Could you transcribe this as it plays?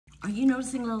Are you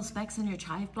noticing little specks in your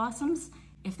chive blossoms?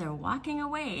 If they're walking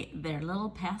away, they're little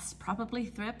pests, probably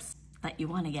thrips, that you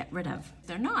want to get rid of. If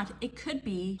they're not, it could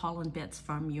be pollen bits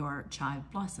from your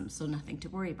chive blossoms, so nothing to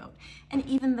worry about. And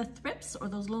even the thrips, or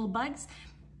those little bugs,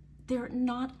 they're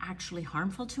not actually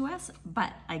harmful to us,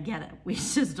 but I get it, we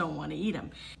just don't want to eat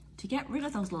them. To get rid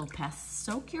of those little pests,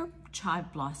 soak your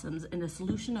chive blossoms in a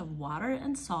solution of water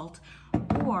and salt,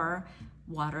 or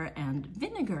water and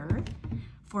vinegar,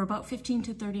 for about 15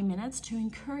 to 30 minutes to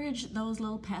encourage those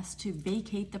little pests to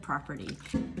vacate the property.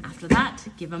 After that,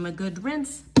 give them a good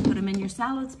rinse, put them in your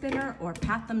salad spinner or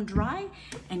pat them dry,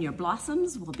 and your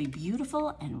blossoms will be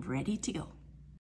beautiful and ready to go.